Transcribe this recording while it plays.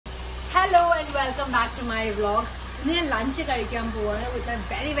Hello and welcome back to my vlog. We are lunch with a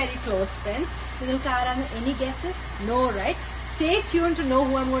very close friends. Any guesses? No, right? Stay tuned to know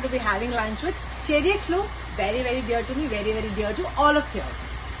who I'm going to be having lunch with. Cherry clue, very dear to me, very dear to all of you.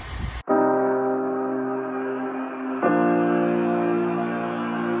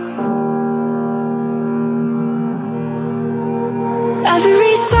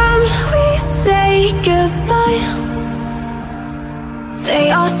 Every time we say goodbye, they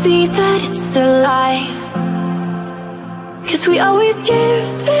all see that it's a lie. 'Cause we always give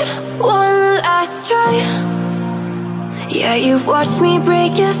it one last try. Yeah, you've watched me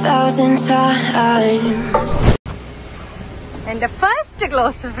break 1,000 times. And the first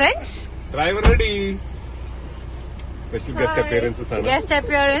close friend. Driver ready. Special guest appearances. Guest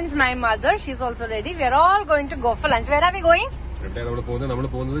appearance, my mother. She's also ready. We are all going to go for lunch. Where are we going?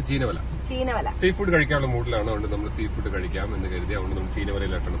 Cheenavala. Seafood കഴിക്കാനുള്ള മൂഡിലാണ്. അതുകൊണ്ട് നമ്മൾ seafood കഴിക്കാം എന്ന് കരുതി അതുകൊണ്ട് നമ്മൾ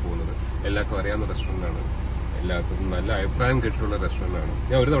ചീനവലയിലാണ് പോകുന്നത്. എല്ലാവർക്കും അറിയാവുന്ന റെസ്റ്റോറന്റ് ആണ്. എല്ലാവർക്കും നല്ല അഭിപ്രായം കിട്ടിയിട്ടുള്ള റെസ്റ്റോറന്റ് ആണ്.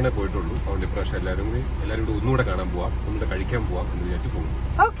 ഞാൻ ഒരു തവണ പോയിട്ടുള്ളൂ. അതുകൊണ്ട് ഇപ്രാവശ്യം എല്ലാവരും കൂടി ഒന്നുകൂടെ കാണാൻ പോവാം, ഒന്നുകൂടെ കഴിക്കാൻ പോവാം എന്ന് വിചാരിച്ചു പോകും.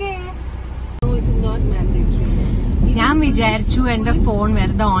 ഞാൻ വിചാരിച്ചു എന്റെ ഫോൺ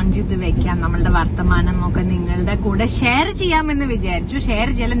വെറുതെ ഓൺ ചെയ്ത് വെക്കാം, നമ്മളുടെ വർത്തമാനം ഒക്കെ നിങ്ങളുടെ കൂടെ ഷെയർ ചെയ്യാമെന്ന് വിചാരിച്ചു. ഷെയർ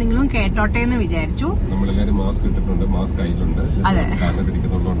ചെയ്യാൻ നിങ്ങളും കേട്ടോട്ടെ എന്ന് വിചാരിച്ചു. നമ്മളെല്ലാരും മാസ്ക് ഇട്ടിട്ടുണ്ട്, മാസ്ക് കയ്യിലുണ്ട്.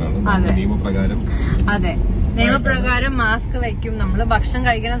 അതെ, നിയമപ്രകാരം മാസ്ക് വെക്കും. നമ്മള് ഭക്ഷണം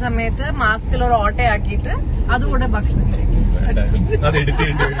കഴിക്കുന്ന സമയത്ത് മാസ്കിൽ ഒരു ഓട്ടയാക്കിയിട്ട് അതുകൂടെ ഭക്ഷണം കഴിക്കും.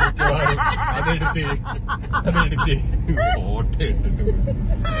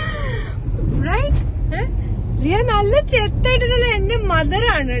 നല്ല ചെത്തായിട്ടുള്ള എന്റെ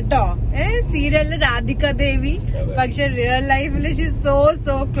മദറാണ് കേട്ടോ. സീരിയലില് രാധിക ദേവി, പക്ഷെ റിയൽ ലൈഫിൽ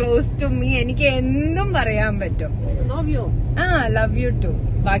സോ ക്ലോസ് ടു മീ. എനിക്ക് എന്തും പറയാൻ പറ്റും. Love you to.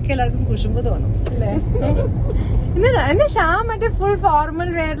 ബാക്കി എല്ലാവർക്കും കുശുമ്പ് തോന്നും അല്ലേ? എന്റെ ഷാം മറ്റേ ഫുൾ ഫോർമൽ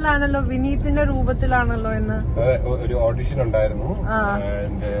വെയറിലാണല്ലോ, വിനീത്തിന്റെ രൂപത്തിലാണല്ലോ ഇന്ന്. ഒരു ഓഡിഷൻ ഉണ്ടായിരുന്നു,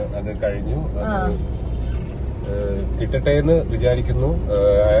 അത് കഴിഞ്ഞു. കിട്ടട്ടെ എന്ന് വിചാരിക്കുന്നു.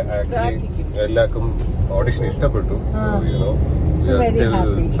 ആക്ച്വലി എല്ലാവർക്കും ഓഡിഷൻ ഇഷ്ടപ്പെട്ടു. Still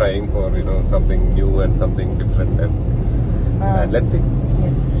trying for something new and something different. Let's see.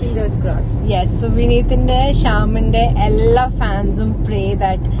 Fingers crossed. Yes, so വിനീത്തിന്റെ ഷാമിന്റെ എല്ലാ ഫാൻസും pray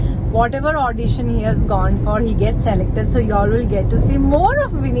that whatever audition he has gone for, he gets selected. So you all will get to see more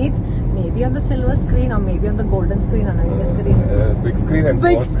of Vineet, maybe on the silver screen or maybe on the golden screen or big screen. Big screen and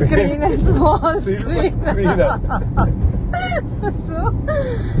small screen. Big screen and small screen. So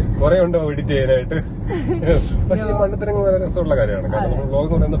കുറെ ഉണ്ടോ edit ചെയ്യാനായിട്ട്. പക്ഷെ ഈ മണ്ണത്തിരങ്ങ് വളരെ രസമുള്ള കാര്യമാണ്. കാരണം നമ്മൾ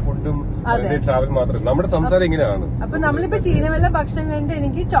വ്ലോഗ് എന്ന് പറയുന്ന ഫുഡും ട്രാവൽ മാത്രമല്ല, നമ്മുടെ സംസാരം ഇങ്ങനെയാണ്. അപ്പൊ നമ്മളിപ്പോ ചീനവല്ല ഭക്ഷണം കഴിഞ്ഞിട്ട്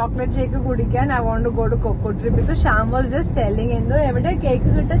എനിക്ക് ചോക്ലേറ്റ് ഷേക്ക് കുടിക്കാൻ I want to go to കോക്കോട്രി. Because sham was just telling എന്തോ എവിടെ കേക്ക്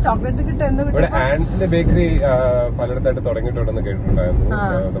കിട്ടുക, ചോക്ലേറ്റ് കിട്ടുക എന്ന്. ഇവിടെ ആൻസിന്റെ ബേക്കറി പലയിടത്തായിട്ട് തുടങ്ങിയിട്ടുണ്ടെന്ന് കേട്ടിട്ടുണ്ടായിരുന്നു.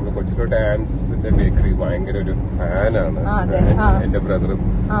 നമ്മൾ കൊച്ചിലോട്ട് ആൻസിന്റെ ബേക്കറി ഭയങ്കര ഒരു ഫാനാണ് എന്റെ ബ്രദറും.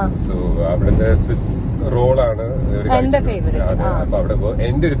 സോ അവിടുത്തെ സ്വിസ് റോളാണ് എന്റെ ഫേവറേറ്റ്. അപ്പൊ അവിടെ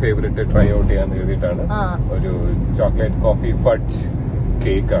എന്റെ ഒരു ഫേവറേറ്റ് ട്രൈ ഔട്ട് ചെയ്യാന്ന് എഴുതിയിട്ടാണ്. ഒരു ചോക്ലേറ്റ് കോഫി ഫഡ്ജ്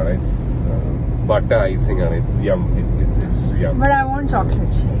കേക്ക് ആണ്. ഇറ്റ്സ് ബട്ടർ ഐസിംഗ് ആണ്. ഇറ്റ്സ് യം. But I want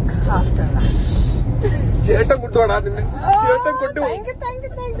chocolate shake after lunch. ചേട്ടൻ കൊണ്ടുപോടാ നിന്നെ. ചേട്ടൻ കൊണ്ടുപോകും.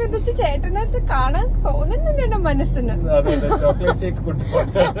 ചേട്ടനടുത്ത് കാണാൻ തോന്നുന്നില്ല എന്റെ മനസ്സിന്. ചോക്ലേറ്റ് ഷേക്ക്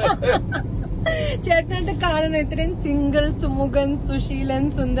കൊണ്ടുപോകാം. ചേട്ടനായിട്ട് കാണുന്ന ഇത്രയും സിംഗിൾ, സുമുഖൻ, സുശീലൻ,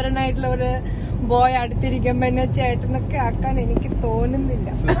 സുന്ദരനായിട്ടുള്ള ഒരു ബോയ് അടുത്തിരിക്കുമ്പോ എന്നെ ചേട്ടനൊക്കെ ആക്കാൻ എനിക്ക് തോന്നുന്നില്ല.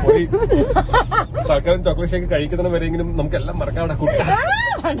 ചോക്ലേറ്റ് ഷേക്ക് കഴിക്കുന്ന വരെയെങ്കിലും നമുക്കെല്ലാം മറക്കാൻ അവിടെ കൂട്ടാം.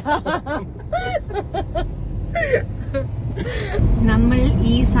 നമ്മൾ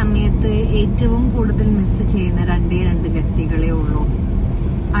ഈ സമയത്ത് ഏറ്റവും കൂടുതൽ മിസ് ചെയ്യുന്ന രണ്ട് വ്യക്തികളെ ഉള്ളൂ.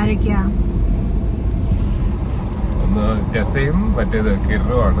 ആരൊക്കെയാ? ഒന്ന് ടെസയും മറ്റേത്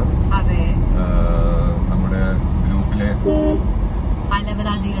കിറുമാണ്. അതെ, നമ്മുടെ ഗ്രൂപ്പിലെ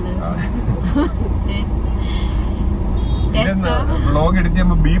അലവരാദികള്. വ്ലോഗ് എഡിറ്റ്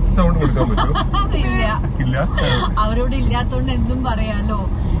ചെയ്യുമ്പോ ബീപ്പ് സൗണ്ട് കൊടുക്കാൻ പറ്റും? ഇല്ല. അവരോട് ഇല്ലാത്തോണ്ട് എന്തും പറയാലോ.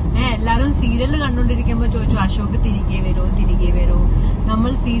 എല്ലാരും സീരിയല് കണ്ടോണ്ടിരിക്കുമ്പോ ചോദിച്ചു അശോക് തിരികെ വരോ.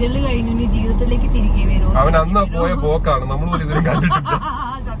 നമ്മൾ സീരിയല് കഴിഞ്ഞു, ഇനി ജീവിതത്തിലേക്ക് തിരികെ വരോ. അവൻ അന്ന് പോയ പോക്കാണ് നമ്മൾ ഇതിനും കണ്ടിട്ടുണ്ട്.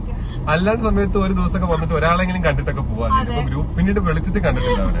 അല്ലാണ്ട് സമയത്ത് ഒരു ദിവസമൊക്കെ വന്നിട്ട് ഒരാളെങ്കിലും കണ്ടിട്ടൊക്കെ പോവാ. ഗ്രൂപ്പ് പിന്നീട് വെളിച്ചത്തിൽ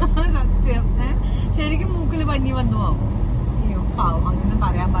കണ്ടിട്ടില്ല അവനെ. സത്യം. ശരിക്കും മൂക്കില് പഞ്ഞി വന്നു ആവും. പാവം, അങ്ങനെ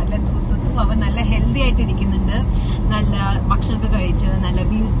പറയാൻ പാടില്ല. അവൻ നല്ല ഹെൽത്തി ആയിട്ട് ഇരിക്കുന്നുണ്ട്. നല്ല ഭക്ഷണമൊക്കെ കഴിച്ച് നല്ല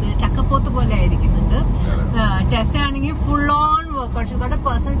വീർത്ത് ചക്കപ്പോത്ത് പോലെ ആയിരിക്കുന്നുണ്ട്. ടെസ ആണെങ്കിൽ ഫുൾ ഓൺ വർക്ക്ഔട്ട്. ഇവിടെ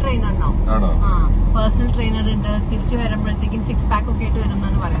പേഴ്സണൽ ട്രെയിനർ ഉണ്ടാവും. പേഴ്സണൽ ട്രെയിനർ ഉണ്ട്. തിരിച്ചു വരുമ്പോഴത്തേക്കും 6 പാക്ക് ഒക്കെ ആയിട്ട് വരും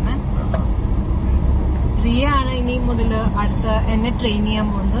എന്നാണ് പറയുന്നത്. റിയ ആണ് ഇനി മുതൽ അടുത്ത എന്നെ ട്രെയിൻ ചെയ്യാൻ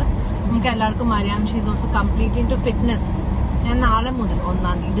പോകുന്നത്. നമുക്ക് എല്ലാവർക്കും അറിയാം, she's also complete in to fitness. ഞാൻ നാളെ മുതൽ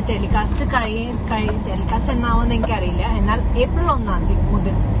 1-ാം തീയതി ഇത് ടെലികാസ്റ്റ് എന്നാവുമെന്ന് എനിക്കറിയില്ല. എന്നാൽ April 1-ാം തീയതി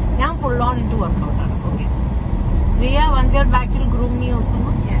മുതൽ ഞാൻ ഫുൾ ഓൺ ഇൻടു വർക്ക്ഔട്ട് ആണ്. Okay Riya, once you're back you'll groom me also,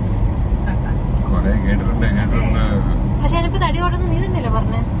 no? Yes. പക്ഷെ എനിപ്പോ തടി ഓടുന്നു നീ തന്നെയല്ലേ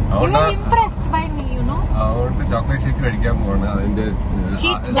പറഞ്ഞേ? You were impressed by me, you know. അതുകൊണ്ട് ചോക്ലേറ്റ് ഷേക്ക് കഴിക്കാൻ പോവാണ്. അതിന്റെ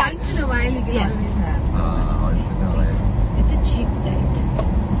cheat diet. Once in a while you can always have. It's a cheap diet.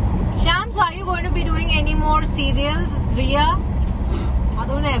 Sham, so are you going to be doing any more serials, Riya?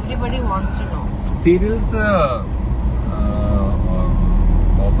 That's everybody wants to know. Serials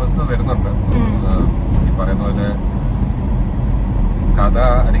offers വരുന്നുണ്ട്. ഈ പറയുന്ന പോലെ കഥ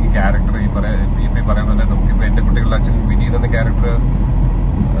അല്ലെങ്കിൽ character ഈ പറയുന്ന പോലെ നമുക്കിപ്പോ എന്റെ കുട്ടികളുടെ അച്ഛൻ വിനീത് എന്ന ക്യാരക്ടർ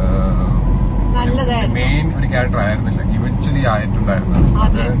മെയിൻ ഒരു ക്യാരക്ടർ ആയിരുന്നില്ല, ഇവൻച്വലി ആയിട്ടുണ്ടായിരുന്നത്.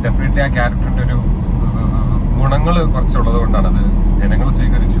 ഡെഫിനറ്റ്ലി ആ ക്യാരക്ടറിന്റെ ഒരു ഗുണങ്ങൾ കുറച്ചുള്ളത് കൊണ്ടാണ് അത് ജനങ്ങൾ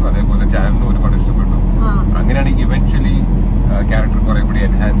സ്വീകരിച്ചു. അതേപോലെ ചാനലിന് ഒരുപാട് ഇഷ്ടപ്പെട്ടു. അങ്ങനെയാണ് ഇവൻച്വലി ക്യാരക്ടർ കുറെ കൂടി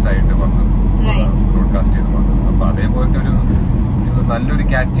എൻഹാൻസ് ആയിട്ട് വന്നത്, ബ്രോഡ്കാസ്റ്റ് ചെയ്ത് വന്നത്. അപ്പൊ അതേപോലത്തെ ഒരു നല്ലൊരു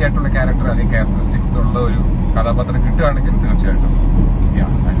ക്യാച്ചി ആയിട്ടുള്ള ക്യാരക്ടർ അല്ലെങ്കിൽ ക്യാരക്ടറിസ്റ്റിക്സ് ഉള്ള ഒരു കഥാപാത്രം കിട്ടുകയാണെങ്കിൽ തീർച്ചയായിട്ടും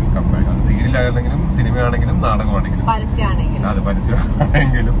അത് സീരിയലാണെങ്കിലും സിനിമയാണെങ്കിലും നാടകമാണെങ്കിലും അത്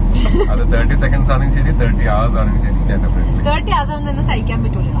പരസ്യമാണെങ്കിലും അത് 30 seconds ആണെങ്കിൽ ശരി, 30 hours ആണെങ്കിൽ ശരി, ഞാൻ 30 hours ഒന്നും സഹിക്കാൻ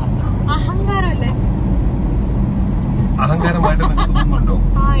പറ്റൂല. അഹങ്കാരമല്ലേ? അഹങ്കാരമായിട്ട് തോന്നുന്നുണ്ടോ?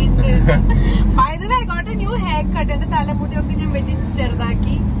 By the way, I got a new haircut. എന്റെ തലമുടിയൊക്കെ ഞാൻ വെട്ടി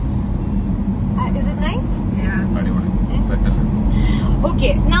ചെറുതാക്കി. Is it nice? Yeah. അടിപൊളി സെറ്റല്ലേ? ഓക്കെ,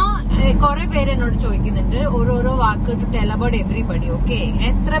 കുറെ പേര് എന്നോട് ചോദിക്കുന്നുണ്ട് ഓരോരോ വാക്ക് to tell about everybody. Okay,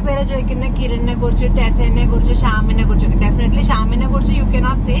 എത്ര പേര് ചോദിക്കുന്ന കിരണിനെ കുറിച്ച്, ടെസനെ കുറിച്ച്, ഷാമിനെ കുറിച്ചൊക്കെ. ഡെഫിനറ്റ്ലി ഷാമിനെ കുറിച്ച് you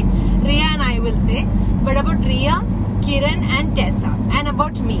cannot say, Riya and I will say. But about Riya, Kiran and ടെസ and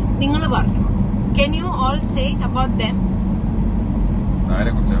about me നിങ്ങൾ പറഞ്ഞു. Can you all say about them?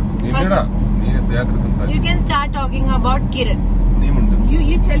 You can start talking about Kiran.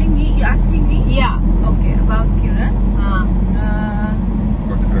 You telling me, you asking me? Yeah. Okay, about Kiran.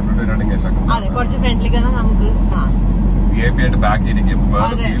 അതെ, കുറച്ച് ഫ്രണ്ട്ലിക്കാണ് നമുക്ക്. VIP ആയിട്ട് back ഇരിക്കുമ്പോൾ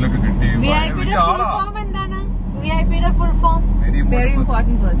വിഐപിയുടെ full form എന്താണ്? വിഐപിയുടെ full form Very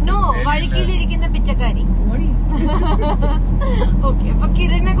important person. No, വഴിക്കിലിരിക്കുന്ന pichkari. Okay, അപ്പൊ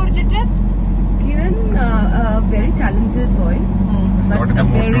കിരണിനെ കുറിച്ചിട്ട് Kiran, a very talented boy, but but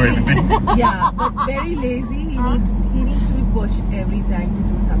very lazy. He needs to be pushed every time to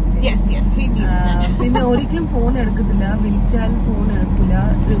do something. Yes, he needs that. പിന്നെ ഒരിക്കലും phone എടുക്കത്തില്ല, വിളിച്ചാൽ phone എടുക്കില്ല,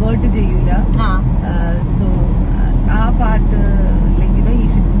 revert ചെയ്യൂല. So ആ part he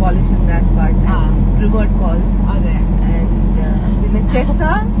should polish in that part. Revert calls. അതെ. And പിന്നെ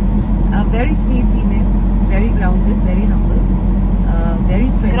Tessa, a very sweet female, very grounded, very humble. Very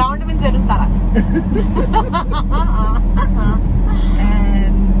friendly. Ground means erutara.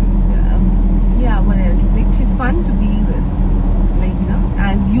 And what else? Like, she's fun to be with. Like,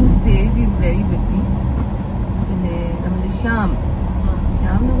 as you say, she's very witty. പിന്നെ നമ്മുടെ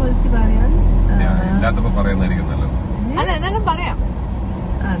ശ്യാമിനെ കുറിച്ച് പറയാൻ അല്ല എന്നാലും പറയാം.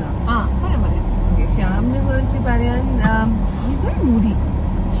 ആണോ? പറയാം. ഓക്കെ, ശ്യാമിനെ കുറിച്ച് പറയാൻ he's very moody.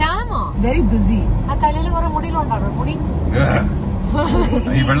 ശ്യാമോ? Very busy. ആ തലയിൽ കുറെ മുടിയിലുണ്ടാണോ? മുടി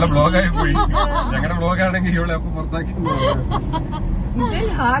ഇവളുടെ ബ്ലോഗായി പോയി. ഞങ്ങളുടെ ബ്ലോഗാണെങ്കിൽ ഇവളെ അപ്പൊ പുറത്താക്കി. He's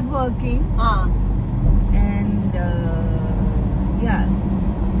very hard working. And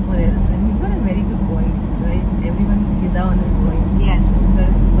what else? And he's got a very good voice, right? Everyone's fida on his voice. Yes. He's got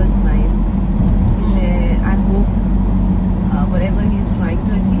a super smile. I hope whatever he's trying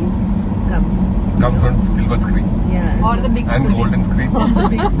to achieve comes on silver screen. Yeah. Or the big screen. And golden screen.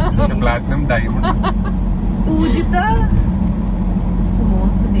 Big screen. Platinum, diamond. Poojitha, the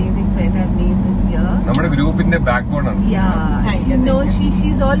most amazing friend I've made this year. നമ്മുടെ ഗ്രൂപ്പിന്റെ backbone ആണ്. Yeah,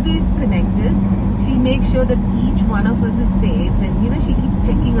 she's always connected. She makes sure that each one of us is safe, and she keeps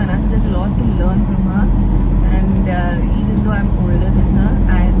checking on us. There's a lot to learn from her, and even though I'm older than her,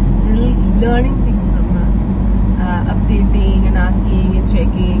 I am still learning things from her, updating and asking and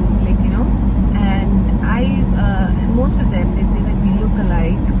checking, and most of them, they say that we look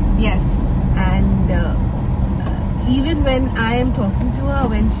alike. Yes. And even when I am talking to her,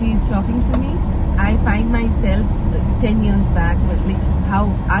 when she's talking to me, I find myself 10 years back, like how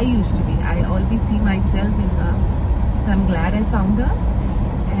I used to be. I always see myself in her. So I'm glad I found her,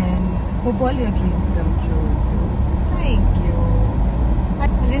 and hope all your dreams come true too. Thank you.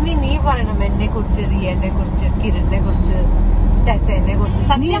 നീ പറയണം എന്നെ കുറിച്ച്, റിയനെ കുറിച്ച്, കിരണിനെ കുറിച്ച്, ടെസനെ കുറിച്ച്.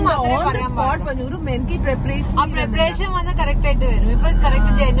 സത്യം മാത്രമേ പറയാൻ പാടുള്ളൂ. ഒരു മെന്റൽ പ്രിപ്പറേഷൻ. ആ പ്രിപ്പറേഷൻ വന്നാൽ കറക്റ്റ് ആയിട്ട് വരും. ഇപ്പൊ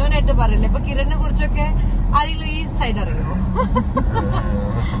കറക്റ്റ് ജെന്യൂൻ ആയിട്ട് പറയില്ല. ഇപ്പൊ കിരണിനെ കുറിച്ചൊക്കെ ആരെങ്കിലും ഈ സൈഡ് അറിയുമോ?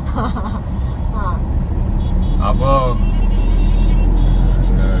 അപ്പൊ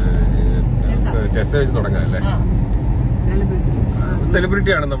ടെസ്റ്റ് വെച്ച് തുടങ്ങാല്ലേ?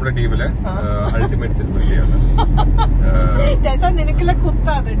 സെലിബ്രിറ്റിയാണ് നമ്മുടെ ടീമിലെ അൾട്ടിമേറ്റ് സെലിബ്രിറ്റിയാണ്. നിനക്കുള്ള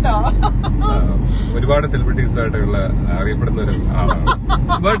കുത്താത് കേട്ടോ. ഒരുപാട് സെലിബ്രിറ്റീസ് ആയിട്ടുള്ള അറിയപ്പെടുന്ന ഒരു ആളാണ്.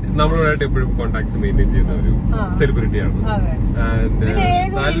 ബട്ട് നമ്മളുമായിട്ട് എപ്പോഴും കോണ്ടാക്ട്സ് മെയിൻറ്റെയിൻ ചെയ്യുന്ന ഒരു സെലിബ്രിറ്റിയാണ്.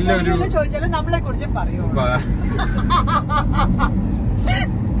 നല്ലൊരു ചോദിച്ചാലും നമ്മളെ കുറിച്ച് പറയൂ.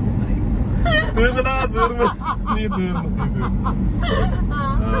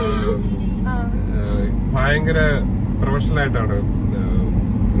 ഭയങ്കര പ്രൊഫഷണൽ ആയിട്ടാണ്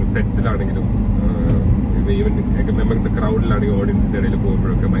സെറ്റ്സിലാണെങ്കിലും ഈവൻ ക്രൗഡിലാണെങ്കിൽ ഓഡിയൻസിന്റെ ഇടയിൽ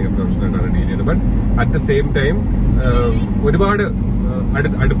പോകുമ്പോഴൊക്കെ ഭയങ്കര പ്രൊഫഷണൽ ആയിട്ടാണ് ഡീൽ ചെയ്യുന്നത്. But at the same time ഒരുപാട്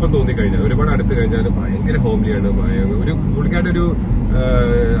അടുപ്പം തോന്നിക്കഴിഞ്ഞാൽ, ഒരുപാട് അടുത്ത് കഴിഞ്ഞാൽ ഭയങ്കര ഹോംലിയാണ്. ഒരു പുള്ളിക്കാരുടെ ഒരു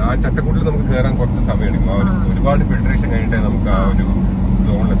ആ ചട്ടക്കൂട്ടിൽ നമുക്ക് കയറാൻ കുറച്ച് സമയമെടുക്കും. ഒരുപാട് ഫിൽട്രേഷൻ കഴിഞ്ഞിട്ടേ നമുക്ക് ആ ഒരു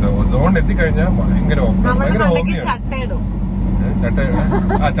സോണിൽ എത്തിക്കഴിഞ്ഞാൽ ഭയങ്കര ഹോംലിയാണ്.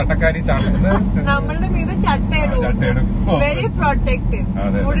 ചട്ടക്കാരി നമ്മളുടെ മീത് ചട്ടയിടും. Very protective.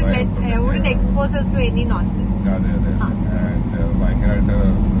 Exposes to any nonsense. ഭയങ്കരമായിട്ട്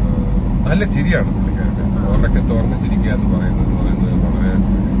നല്ല ചിരിയാണ് പുള്ളിക്കാരുടെ. അവരൊക്കെ തുറന്ന് ചിരിക്കുക എന്ന് പറയുന്നത് വളരെ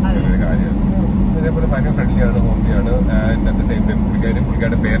ചെറിയൊരു കാര്യമാണ്. അതേപോലെ ഭയങ്കര ഫ്രണ്ട്ലിയാണ്, ഹോംലിയാണ്. And at the same time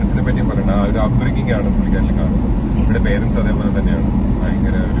പുള്ളിക്കാരുടെ പേരൻസിനെ പറ്റി പറയണം. ആ ഒരു അപ്ബ്രിങ്ങിംഗ് ആണ് പുള്ളിക്കാരിൽ കാണുന്നത്. ഇവിടെ പേരൻസ് അതേപോലെ തന്നെയാണ്.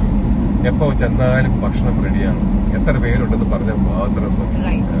 ഭയങ്കര ഒരു എപ്പോ ചെന്നാലും ഭക്ഷണം റെഡിയാണ്. എത്ര പേരുണ്ടെന്ന് പറഞ്ഞാൽ മാത്രം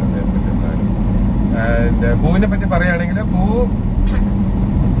എപ്പോ ചെന്നാലും. ആൻഡ് പൂവിനെ പറ്റി പറയുകയാണെങ്കിൽ പൂ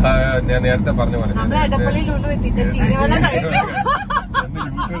ഞാൻ നേരത്തെ പറഞ്ഞ പോലെ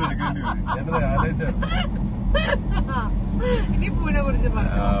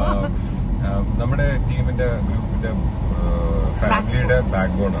നമ്മുടെ ടീമിന്റെ ഗ്രൂപ്പിന്റെ ഫാമിലിയുടെ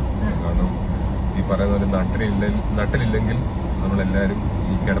ബാക്ക് ബോണാണ്. കാരണം ഈ പറയുന്ന പോലെ നട്ടിലില്ലെങ്കിൽ നമ്മളെല്ലാരും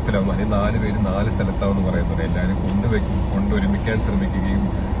ഈ കിടപ്പിലാവും. അല്ലെങ്കിൽ 4 പേര് 4 സ്ഥലത്താവെന്ന് പറയുന്നത്. എല്ലാവരും കൊണ്ടൊരുമിക്കാൻ ശ്രമിക്കുകയും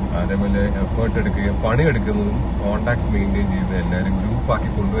അതേപോലെ എഫേർട്ട് എടുക്കുകയും പണിയെടുക്കുന്നതും കോണ്ടാക്ട്സ് മെയിൻറ്റെയിൻ ചെയ്ത് എല്ലാവരും ഗ്രൂപ്പാക്കി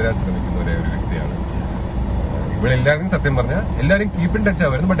കൊണ്ടുവരാൻ ശ്രമിക്കുന്ന ഒരേ ഒരു വ്യക്തിയാണ്. ഇവിടെ എല്ലാവരും സത്യം പറഞ്ഞാൽ എല്ലാവരും കീപ്പ് ഇൻ ടച്ച്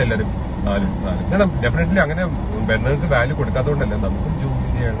ആവുന്നു. ബട്ട് എല്ലാവരും 4 കാരണം ഡെഫിനറ്റ്ലി അങ്ങനെ ബന്ധങ്ങൾക്ക് വാല്യൂ കൊടുക്കാത്തതുകൊണ്ടല്ല, നമുക്കും ജോലി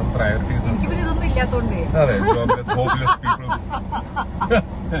ചെയ്യണം, പ്രയോറിറ്റീസ് ഉണ്ട്. അതെ, hopeless people's.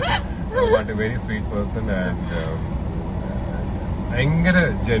 But A very sweet person and ഭയങ്കര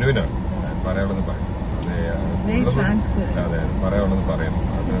ജെന്യൂനാണ്. പറയാനുള്ളത് പറയും. അതെ, പറയാനുള്ളത് പറയും.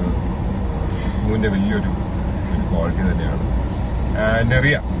 അത് പൂവിന്റെ വലിയൊരു ക്വാളിറ്റി തന്നെയാണ്.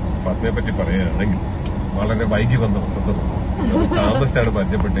 നെറിയ പത്നിയെ പറ്റി പറയുകയാണെങ്കിൽ വളരെ വൈകി വന്ന വസന്തം, താമസിച്ചാണ്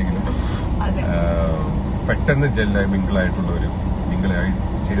പരിചയപ്പെട്ടെങ്കിലും പെട്ടെന്ന് ജെല്ലായി മിങ്കിളായി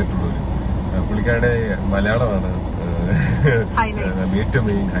ചെയ്തിട്ടുള്ള ഒരു പുള്ളിക്കാരുടെ മലയാളമാണ് ഏറ്റവും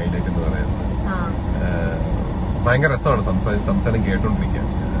മെയിൻ ഹൈലൈറ്റ് എന്ന് പറയുന്നത്. ഭയങ്കര രസമാണ് സംസാരം കേട്ടോണ്ടിരിക്കാൻ.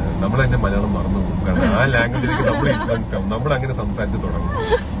 നമ്മൾ തന്നെ മലയാളം മറന്നു പോകും. കാരണം ആ ലാംഗ്വേജിലേക്ക് നമ്മൾ ഇൻഫ്ലുവൻസ്ഡ് ആവും. നമ്മൾ അങ്ങനെ സംസാരിച്ച് തുടങ്ങും.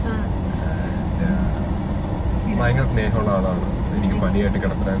 ഭയങ്കര സ്നേഹമുള്ള ആളാണ്. എനിക്ക് പനിയായിട്ട്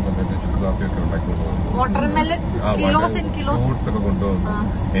കിടപ്പിലായ സമയത്ത് ചുക്ക് കാപ്പിയൊക്കെ ഉണ്ടാക്കി ഫ്രൂട്ട്സ് ഒക്കെ കൊണ്ടുവന്നു.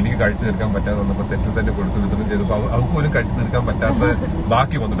 എനിക്ക് കഴിച്ചു തീർക്കാൻ പറ്റാതെ വന്നപ്പോ സെറ്റിൽ തന്നെ കൊടുത്തു വിതരണം ചെയ്തപ്പോ അവർക്ക് പോലും കഴിച്ചു തീർക്കാൻ പറ്റാത്ത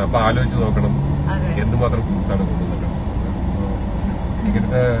ബാക്കി വന്നിട്ട്. അപ്പൊ ആലോചിച്ച് നോക്കണം എന്തുമാത്രം ഫ്രൂട്ട്സ് ആണ് കൊണ്ടുവന്നിട്ട്.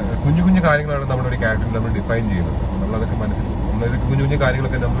 ഇങ്ങനത്തെ കുഞ്ഞു കുഞ്ഞു കാര്യങ്ങളാണ് നമ്മുടെ ഒരു ക്യാരക്ടറിൽ നമ്മൾ ഡിഫൈൻ ചെയ്യുന്നത്. നമ്മളതൊക്കെ നമ്മളിത് കുഞ്ഞു കുഞ്ഞു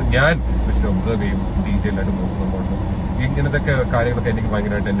കാര്യങ്ങളൊക്കെ ഞാൻ എസ്പെഷ്യലി ഒബ്സർവ് ചെയ്യും, ഡീറ്റെയിൽ ആയിട്ട് നോക്കുന്നുണ്ട്. ഇങ്ങനത്തെ കാര്യങ്ങളൊക്കെ എനിക്ക്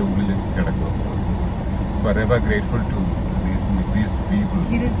ഭയങ്കരമായിട്ട് എന്റെ ഉള്ളിൽ കിടക്കുന്നു. forever grateful to these people.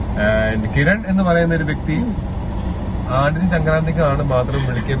 And Kiran എന്ന് പറയുന്ന ഒരു വ്യക്തി ആണ്ടിനും സംക്രാന്തിക്കാണ് മാത്രം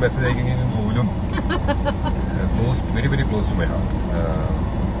വിളിക്കുകയും മെസ്സേജ് അയക്കുകയും പോലും very very close to my heart.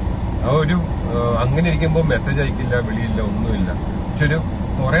 ഒരു അങ്ങനെ ഇരിക്കുമ്പോൾ മെസ്സേജ് അയക്കില്ല, വിളിയില്ല, ഒന്നുമില്ല. പക്ഷെ ഒരു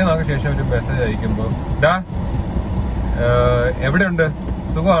കുറെ നാൾക്ക് ശേഷം ഒരു മെസ്സേജ് അയക്കുമ്പോ ഡാ എവിടെയുണ്ട്,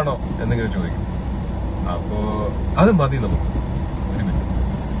 സുഖമാണോ എന്നിങ്ങനെ ചോദിക്കും. അപ്പോ അത് മതി നമുക്ക്. ഒരു മിനിറ്റ്.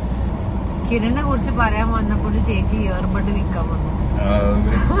 കിരണിനെ കുറിച്ച് പറയാൻ വന്നപ്പോൾ ചേച്ചി ഇയർബഡ് വിൽക്കാൻ വന്നു.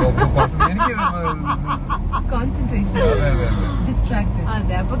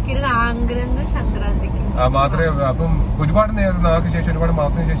 അതെ, അപ്പൊ കിരൺ ആഗ്രഹം സംക്രാന്തിക്ക് മാത്രമേ. അപ്പം ഒരുപാട് നാൾക്ക് ശേഷം, ഒരുപാട്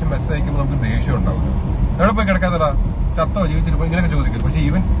മാസത്തിന് ശേഷം മെസ്സേജ് അയക്കുമ്പോൾ നമുക്ക് ദേഷ്യം ഉണ്ടാവില്ല. എവിടെ പോയി കിടക്കാത്തടാ, ചത്തോ ജീവിച്ചിരിപ്പോ ഇങ്ങനെയൊക്കെ ചോദിക്കും. പക്ഷെ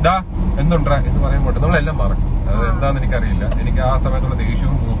ഈവൻ ഡാ എന്തുണ്ടാ എന്ന് പറയുമ്പോൾ നമ്മളെല്ലാം മറക്കും. അത് എന്താന്ന് എനിക്കറിയില്ല. എനിക്ക് ആ സമയത്തുള്ള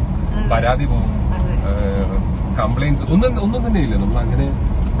ദേഷ്യവും പോവും, പരാതി പോവും, കംപ്ലൈന്റ്സ് ഒന്നും തന്നെ ഇല്ല. നമ്മൾ അങ്ങനെ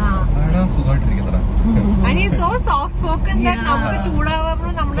സുഖമായിട്ടിരിക്കുന്നതാ. സോ സോഫ്റ്റ് സ്പോക്കൻ നമുക്ക്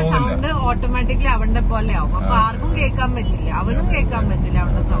ചൂടാവുമ്പോൾ നമ്മുടെ സൗണ്ട് ഓട്ടോമാറ്റിക്കലി അവന്റെ പോലെ ആവും. അപ്പൊ ആർക്കും കേൾക്കാൻ പറ്റില്ല, അവനും കേൾക്കാൻ പറ്റില്ല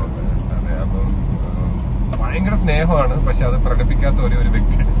അവന്റെ സൗണ്ട്. അതെ, അപ്പം ഭയങ്കര സ്നേഹമാണ്. പക്ഷെ അത് പ്രകടിപ്പിക്കാത്ത ഒരു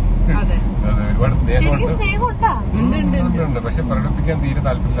വ്യക്തി. അതെ, ഒരുപാട് സ്നേഹമുണ്ട്. പക്ഷെ പ്രകടിപ്പിക്കാൻ തീരെ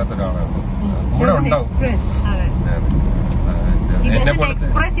താല്പര്യമില്ലാത്ത ഒരാളാണ്. കൂടെ ഉണ്ടാവും.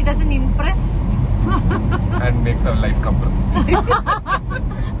 and makes our life compressed.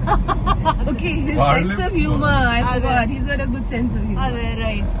 Okay, his sense of humor. I forgot. He's got a good sense of humor. അതെ,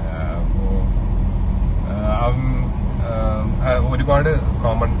 റൈറ്റ്. ഒരുപാട്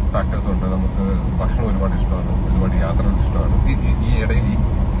കോമൺ ഫാക്ടേഴ്സ് ഉണ്ട്. നമുക്ക് ഭക്ഷണം ഒരുപാട് ഇഷ്ടമാണ്, ഒരുപാട് യാത്രകൾ ഇഷ്ടമാണ്. ഈ ഇടയിൽ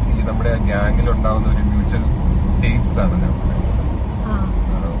ഈ നമ്മുടെ ഗ്യാങ്ങിൽ ഉണ്ടാവുന്ന ഒരു മ്യൂച്വൽ ടേസ്റ്റ് ആണ് ഞാൻ പറയുന്നത്.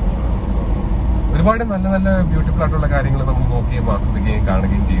 ഒരുപാട് നല്ല നല്ല ബ്യൂട്ടിഫുൾ ആയിട്ടുള്ള കാര്യങ്ങൾ നമ്മൾ നോക്കുകയും ആസ്വദിക്കുകയും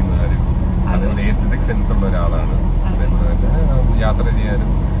കാണുകയും ചെയ്യുന്ന കാര്യം. അതേപോലെ എസ്തെറ്റിക് സെൻസ് ഉള്ള ഒരാളാണ്. അതേപോലെ തന്നെ യാത്ര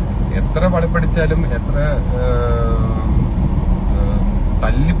ചെയ്യാനും എത്ര പഠിച്ചാലും എത്ര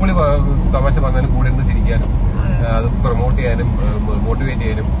തല്ലിപ്പൊളി തമാശ പറഞ്ഞാലും കൂടെ ഇരുന്ന് ചിരിക്കാനും അത് പ്രൊമോട്ട് ചെയ്യാനും മോട്ടിവേറ്റ്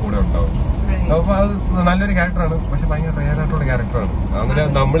ചെയ്യാനും കൂടെ ഉണ്ടാവും. അപ്പൊ അത് നല്ലൊരു ക്യാരക്ടറാണ്. പക്ഷെ ഭയങ്കര റെയർ ആയിട്ടുള്ള ക്യാരക്ടറാണ്. അങ്ങനെ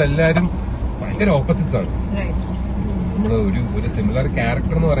നമ്മളെല്ലാരും ഭയങ്കര ഓപ്പോസിറ്റ്സ് ആണ്. നമ്മള് ഒരു സിമിലർ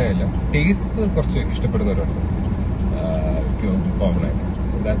ക്യാരക്ടർ എന്ന് പറയാനില്ല, ടേസ്റ്റ് കുറച്ച് ഇഷ്ടപ്പെടുന്നവരുണ്ട് കോമൺ ആയിട്ട്.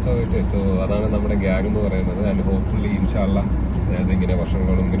 So that's how it is. So അതാണ് നമ്മുടെ ഗ്യാങ് എന്ന് പറയുന്നത്. ആൻഡ് ഹോപ്പ്ഫുള്ളി ഇൻഷാല്ലാ അതിങ്ങനെ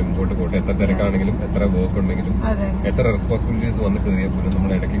വർഷങ്ങളും ഇങ്ങനെ മുമ്പോട്ട് പോട്ടെ. എത്ര തിരക്കാണെങ്കിലും എത്ര വർക്ക് ഉണ്ടെങ്കിലും എത്ര റെസ്പോൺസിബിലിറ്റീസ് വന്ന് കയറിയാൽ പോലും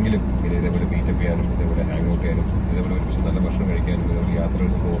നമ്മൾ ഇടയ്ക്കെങ്കിലും ഇതേപോലെ മീറ്റപ്പ് ചെയ്യാനും ഇതേപോലെ ഹാങ് ഔട്ട് ചെയ്യാനും ഇതേപോലെ ഒരുമിച്ച് നല്ല ഭക്ഷണം കഴിക്കാനും ഇതേപോലെ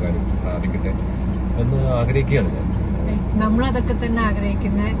യാത്രകൾ പോകാനും സാധിക്കട്ടെ എന്ന് ആഗ്രഹിക്കുകയാണ് ഞാൻ. നമ്മളതൊക്കെ തന്നെ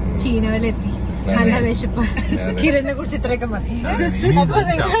ആഗ്രഹിക്കുന്ന ചീനവലെത്തി. നല്ല വിശപ്പ്. കിരണിനെ കുറിച്ച് ഇത്രയൊക്കെ മതി. അപ്പൊ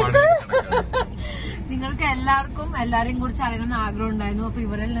നിങ്ങൾക്ക് എല്ലാരെയും കുറിച്ച് അറിയണമെന്ന് ആഗ്രഹം ഉണ്ടായിരുന്നു. അപ്പൊ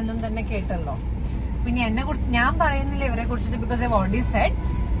ഇവരിൽ നിന്നും തന്നെ കേട്ടല്ലോ. പിന്നെ എന്നെ കുറിച്ച് ഞാൻ പറയുന്നില്ല ഇവരെ കുറിച്ചിട്ട്, because I already Z.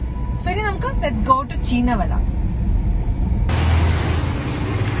 So ഇനി നമുക്ക് ലെറ്റ്സ് ഗോ ടു ചീനവല.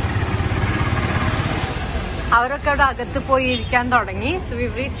 അവരൊക്കെ അവിടെ അകത്ത് പോയി ഇരിക്കാൻ തുടങ്ങി. So we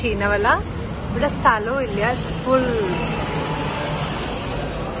reach ചീനവല. ഇവിടെ സ്ഥലവും ഇല്ല, ഇറ്റ്സ് ഫുൾ.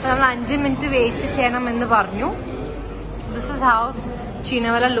 നമ്മൾ 5 മിനിറ്റ് വെയിറ്റ് ചെയ്യണമെന്ന് പറഞ്ഞു. So this is how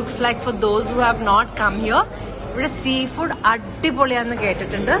ചീനവല looks like for those who have not come here. ഇവിടെ സീ ഫുഡ് അടിപൊളിയാന്ന്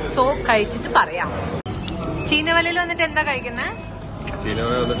കേട്ടിട്ടുണ്ട്. സോ കഴിച്ചിട്ട് പറയാം. ചീനവലയിൽ വന്നിട്ട് എന്താ കഴിക്കുന്നത്?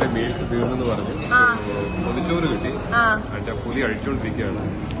 ചീനവല വന്നിട്ട് മീൽസ് തീർന്നെന്ന് പറഞ്ഞു. പൊതിച്ചോറ് കിട്ടി. അതിന്റെ പുലി അഴിച്ചുകൊണ്ടിരിക്കുകയാണ്.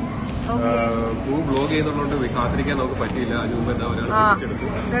 ബ്ലോഗ് ചെയ്യുന്നതുകൊണ്ട് കാത്തിരിക്കാൻ നമുക്ക് പറ്റിയില്ല. അതിന് മുമ്പ് എന്താ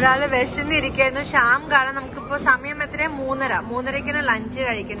ഒരാള് വിശന്നിരിക്കുന്നു. ഷ്യാം കാരണം നമുക്കിപ്പോ സമയം എത്രയാ? 3:30 ലഞ്ച്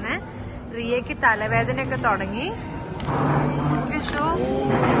കഴിക്കുന്നത്. റിയക്ക് തലവേദനയൊക്കെ തുടങ്ങി.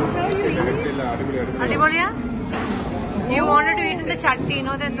 അടിപൊളിയാ. You wanted to eat in the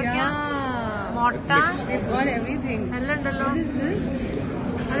ചട്ടീനോ? അതെന്തൊക്കെയാ? മുട്ട എല്ലാം ഉണ്ടല്ലോ.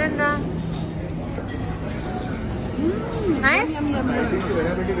 അതെന്താ? നൈസ്.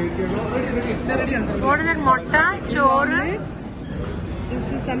 What is it? മുട്ട, ചോറ്, This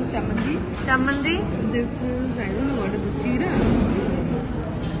is some chamanti. ചമ്മന്തി. This is, I don't know what is it, cheera?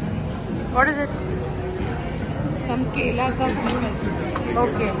 What is it? Some kela ka food.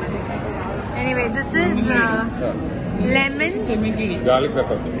 Okay. Anyway, this is lemon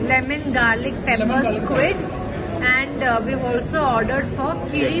garlic pepper squid, and we've also ordered for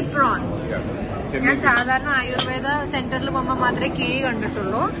kiri prawns. ഞാൻ സാധാരണ ആയുർവേദ സെന്ററിൽ പോകുമ്പോൾ മാത്രമേ കിഴി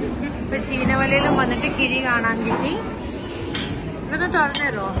കണ്ടിട്ടുള്ളൂ. ഇപ്പൊ ചീനവലയിലും വന്നിട്ട് കിഴി കാണാൻ കിട്ടി. ഇതൊന്ന് തുറന്നു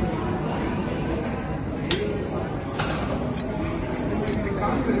തരുമോ?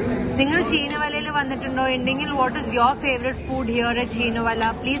 നിങ്ങൾ ചീനവലയിൽ വന്നിട്ടുണ്ടോ? ഉണ്ടെങ്കിൽ what is your favourite food here at ചീനവല?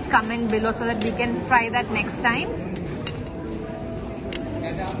 Please comment below so that we can try that next time.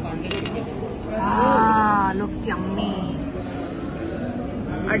 Looks yummy.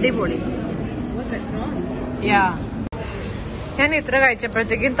 അടിപൊളി. യാ, ഞാൻ ഇത്ര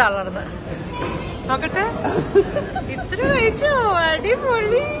കഴിച്ചപ്പോഴത്തേക്കും തളർന്ന്. നോക്കട്ടെ, ഇത്ര കഴിച്ചോ?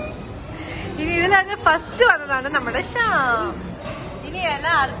 അടിപൊളി. ഇനി ഇതിലാണ് ഫസ്റ്റ് വന്നതാണ് നമ്മുടെ ഷ്യാം. ഇനി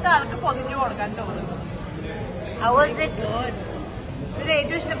എല്ലാം അടുത്ത ആൾക്ക് പൊതിഞ്ഞു കൊടുക്കാൻ ചോദിച്ചു. ഇതിൽ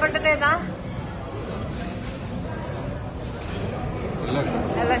ഏറ്റവും ഇഷ്ടപ്പെട്ടത് ഏതാ?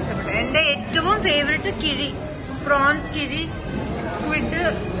 എല്ലാം ഇഷ്ടപ്പെട്ടു. എന്റെ ഏറ്റവും ഫേവറേറ്റ് കിഴി, പ്രോൺസ് കിഴി, സ്ക്വിഡ്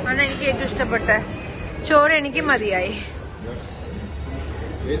ആണ് എനിക്ക് ഏറ്റവും ഇഷ്ടപ്പെട്ടെ. ചോറ് എനിക്ക് മതിയായി.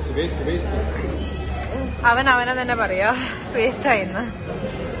 അവനെ തന്നെ പറയാ വേസ്റ്റ് ആയിന്ന്.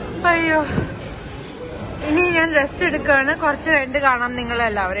 അയ്യോ, ഇനി ഞാൻ റെസ്റ്റ് എടുക്കുകയാണ്. കുറച്ച് കഴിഞ്ഞിട്ട് കാണാം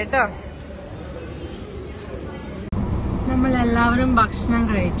നിങ്ങളെല്ലാവരും കേട്ടോ. നമ്മളെല്ലാവരും ഭക്ഷണം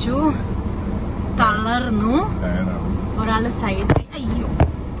കഴിച്ചു, തളർന്നു. ഒരാള് സൈഡായി. അയ്യോ,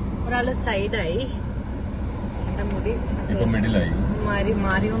 ഒരാള് സൈഡായി. എന്റെ മുടി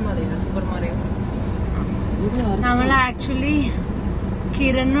മാറിയോന്ന് അറിയില്ല. സൂപ്പർ മാറിയോ. നമ്മൾ ആക്ച്വലി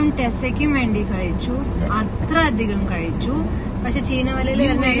കിരണും ടെസയ്ക്കും വേണ്ടി കഴിച്ചു. അത്ര അധികം കഴിച്ചു. പക്ഷെ ചീനവലയിൽ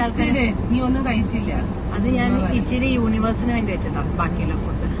നീ ഒന്നും കഴിച്ചില്ല. അത് ഞാൻ ഇച്ചിരി യൂണിവേഴ്സിന് വേണ്ടി വെച്ചതാ ബാക്കിയുള്ള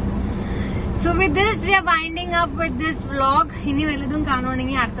food. So with this V R winding up with this vlog. ഇനി വലുതും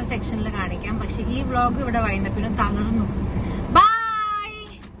കാണുവാണെങ്കിൽ അടുത്ത സെക്ഷനിൽ കാണിക്കാം. പക്ഷെ ഈ വ്ലോഗ് ഇവിടെ വൈൻഡപ്പിന് തളർന്നു.